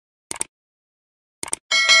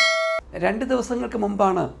2 ദിവസങ്ങൾക്ക്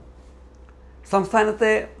മുമ്പാണ്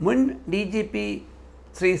സംസ്ഥാനത്തെ മുൻ DGP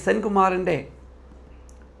ശ്രീ സെൻകുമാറിൻ്റെ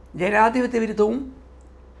ജനാധിപത്യ വിരുദ്ധവും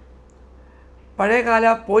പഴയകാല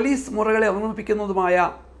പോലീസ് മുറകളെ ഓർമ്മിപ്പിക്കുന്നതുമായ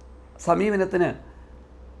സമീപനത്തിന്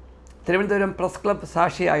തിരുവനന്തപുരം പ്രസ് ക്ലബ്ബ്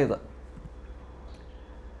സാക്ഷിയായത്.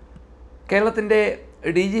 കേരളത്തിൻ്റെ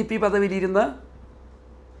DGP പദവിയിലിരുന്ന്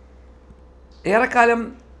ഏറെക്കാലം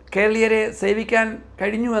കേരളീയരെ സേവിക്കാൻ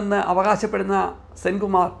കഴിഞ്ഞുവെന്ന് അവകാശപ്പെടുന്ന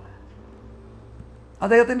സെൻകുമാർ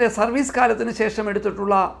അദ്ദേഹത്തിൻ്റെ സർവീസ് കാലത്തിന് ശേഷം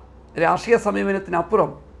എടുത്തിട്ടുള്ള രാഷ്ട്രീയ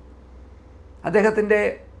സമീപനത്തിനപ്പുറം അദ്ദേഹത്തിൻ്റെ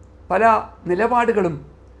പല നിലപാടുകളും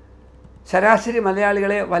ശരാശരി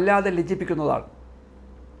മലയാളികളെ വല്ലാതെ ലജ്ജിപ്പിക്കുന്നതാണ്.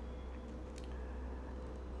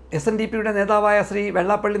 SNDPയുടെ നേതാവായ ശ്രീ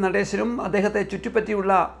വെള്ളാപ്പള്ളി നടേശനും അദ്ദേഹത്തെ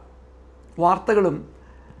ചുറ്റിപ്പറ്റിയുള്ള വാർത്തകളും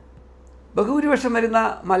ബഹുഭൂരിപക്ഷം വരുന്ന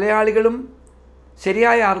മലയാളികളും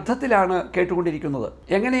ശരിയായ അർത്ഥത്തിലാണ് കേട്ടുകൊണ്ടിരിക്കുന്നത്.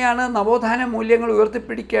 എങ്ങനെയാണ് നവോത്ഥാന മൂല്യങ്ങൾ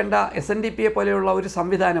ഉയർത്തിപ്പിടിക്കേണ്ട SNDPയെ പോലെയുള്ള ഒരു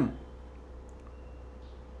സംവിധാനം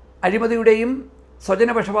അഴിമതിയുടെയും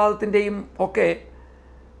സ്വജനപക്ഷപാതത്തിൻ്റെയും ഒക്കെ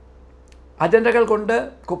അജണ്ടകൾ കൊണ്ട്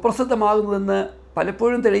കുപ്രസിദ്ധമാകുന്നതെന്ന്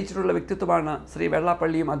പലപ്പോഴും തെളിയിച്ചിട്ടുള്ള വ്യക്തിത്വമാണ് ശ്രീ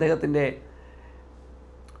വെള്ളാപ്പള്ളിയും അദ്ദേഹത്തിൻ്റെ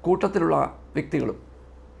കൂട്ടത്തിലുള്ള വ്യക്തികളും.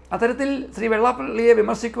 അത്തരത്തിൽ ശ്രീ വെള്ളാപ്പള്ളിയെ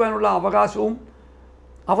വിമർശിക്കുവാനുള്ള അവകാശവും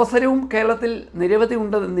അവസരവും കേരളത്തിൽ നിരവധി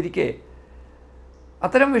ഉണ്ടെന്നിരിക്കെ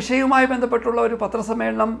അത്തരം വിഷയവുമായി ബന്ധപ്പെട്ടുള്ള ഒരു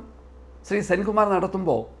പത്രസമ്മേളനം ശ്രീ സെൻകുമാർ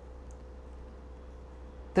നടത്തുമ്പോൾ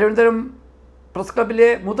തിരുവനന്തപുരം പ്രസ് ക്ലബ്ബിലെ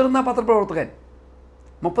മുതിർന്ന പത്രപ്രവർത്തകൻ,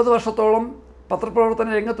 30 വർഷത്തോളം പത്രപ്രവർത്തന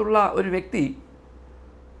രംഗത്തുള്ള ഒരു വ്യക്തി,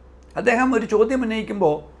 അദ്ദേഹം ഒരു ചോദ്യം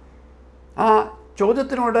ഉന്നയിക്കുമ്പോൾ ആ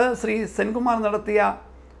ചോദ്യത്തിനോട് ശ്രീ സെൻകുമാർ നടത്തിയ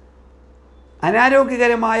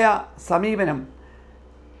അനാരോഗ്യകരമായ സമീപനം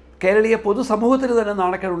കേരളീയ പൊതുസമൂഹത്തിന് തന്നെ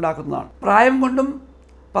നാണക്കേടുണ്ടാക്കുന്നതാണ്. പ്രായം കൊണ്ടും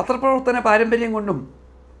പത്രപ്രവർത്തന പാരമ്പര്യം കൊണ്ടും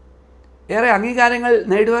ഏറെ അംഗീകാരങ്ങൾ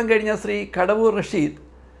നേടുവാൻ കഴിഞ്ഞ ശ്രീ കടവൂർ റഷീദ്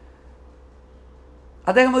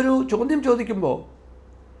അദ്ദേഹം ഒരു ചോദ്യം ചോദിക്കുമ്പോൾ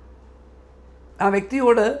ആ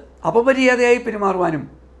വ്യക്തിയോട് അപമര്യാദയായി പെരുമാറുവാനും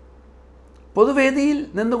പൊതുവേദിയിൽ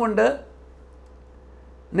നിന്നുകൊണ്ട്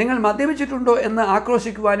നിങ്ങൾ മദ്യപിച്ചിട്ടുണ്ടോ എന്ന്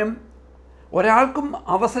ആക്രോശിക്കുവാനും ഒരാൾക്കും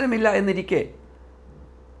അവസരമില്ല എന്നിരിക്കെ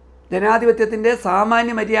ജനാധിപത്യത്തിൻ്റെ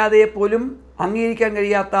സാമാന്യ മര്യാദയെപ്പോലും അംഗീകരിക്കാൻ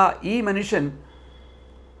കഴിയാത്ത ഈ മനുഷ്യൻ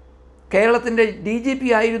കേരളത്തിൻ്റെ DGP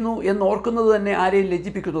ആയിരുന്നു എന്നോർക്കുന്നത് തന്നെ ആരെയും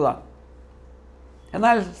ലജ്ജിപ്പിക്കുന്നതാണ്.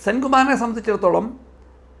 എന്നാൽ സെൻകുമാറിനെ സംബന്ധിച്ചിടത്തോളം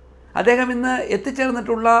അദ്ദേഹം ഇന്ന്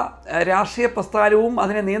എത്തിച്ചേർന്നിട്ടുള്ള രാഷ്ട്രീയ പ്രസ്ഥാനവും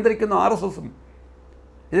അതിനെ നിയന്ത്രിക്കുന്ന RSSും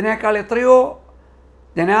ഇതിനേക്കാൾ എത്രയോ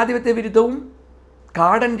ജനാധിപത്യ വിരുദ്ധവും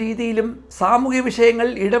കാടൻ രീതിയിലും സാമൂഹിക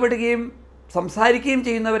വിഷയങ്ങളിൽ ഇടപെടുകയും സംസാരിക്കുകയും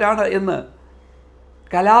ചെയ്യുന്നവരാണ് എന്ന്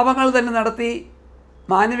കലാപങ്ങൾ തന്നെ നടത്തി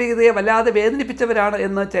മാനവികതയെ വല്ലാതെ വേദനിപ്പിച്ചവരാണ്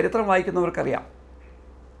എന്ന് ചരിത്രം വായിക്കുന്നവർക്കറിയാം.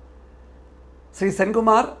 ശ്രീ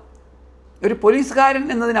സെൻകുമാർ ഒരു പോലീസുകാരൻ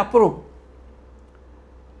എന്നതിനപ്പുറം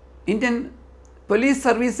ഇന്ത്യൻ പോലീസ്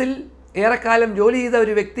സർവീസിൽ ഏറെക്കാലം ജോലി ചെയ്ത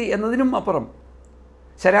ഒരു വ്യക്തി എന്നതിനും അപ്പുറം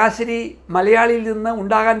ശരാശരി മലയാളിയിൽ നിന്ന്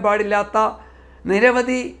ഉണ്ടാകാൻ പാടില്ലാത്ത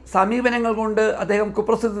നിരവധി സമീപനങ്ങൾ കൊണ്ട് അദ്ദേഹം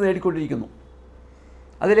കുപ്രസിദ്ധി നേടിക്കൊണ്ടിരിക്കുന്നു.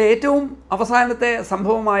 അതിലെ ഏറ്റവും അവസാനത്തെ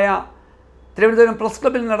സംഭവമായ തിരുവനന്തപുരം പ്രസ്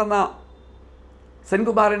ക്ലബ്ബിൽ നടന്ന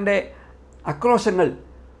സെൻകുമാറിൻ്റെ ആക്രോശങ്ങൾ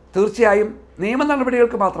തീർച്ചയായും നിയമ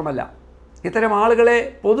നടപടികൾക്ക് മാത്രമല്ല, ഇത്തരം ആളുകളെ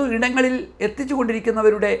പൊതു ഇടങ്ങളിൽ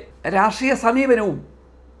എത്തിച്ചുകൊണ്ടിരിക്കുന്നവരുടെ രാഷ്ട്രീയ സമീപനവും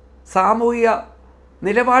സാമൂഹിക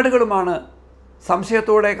നിലപാടുകളുമാണ്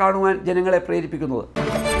സംശയത്തോടെ കാണുവാൻ ജനങ്ങളെ പ്രേരിപ്പിക്കുന്നത്.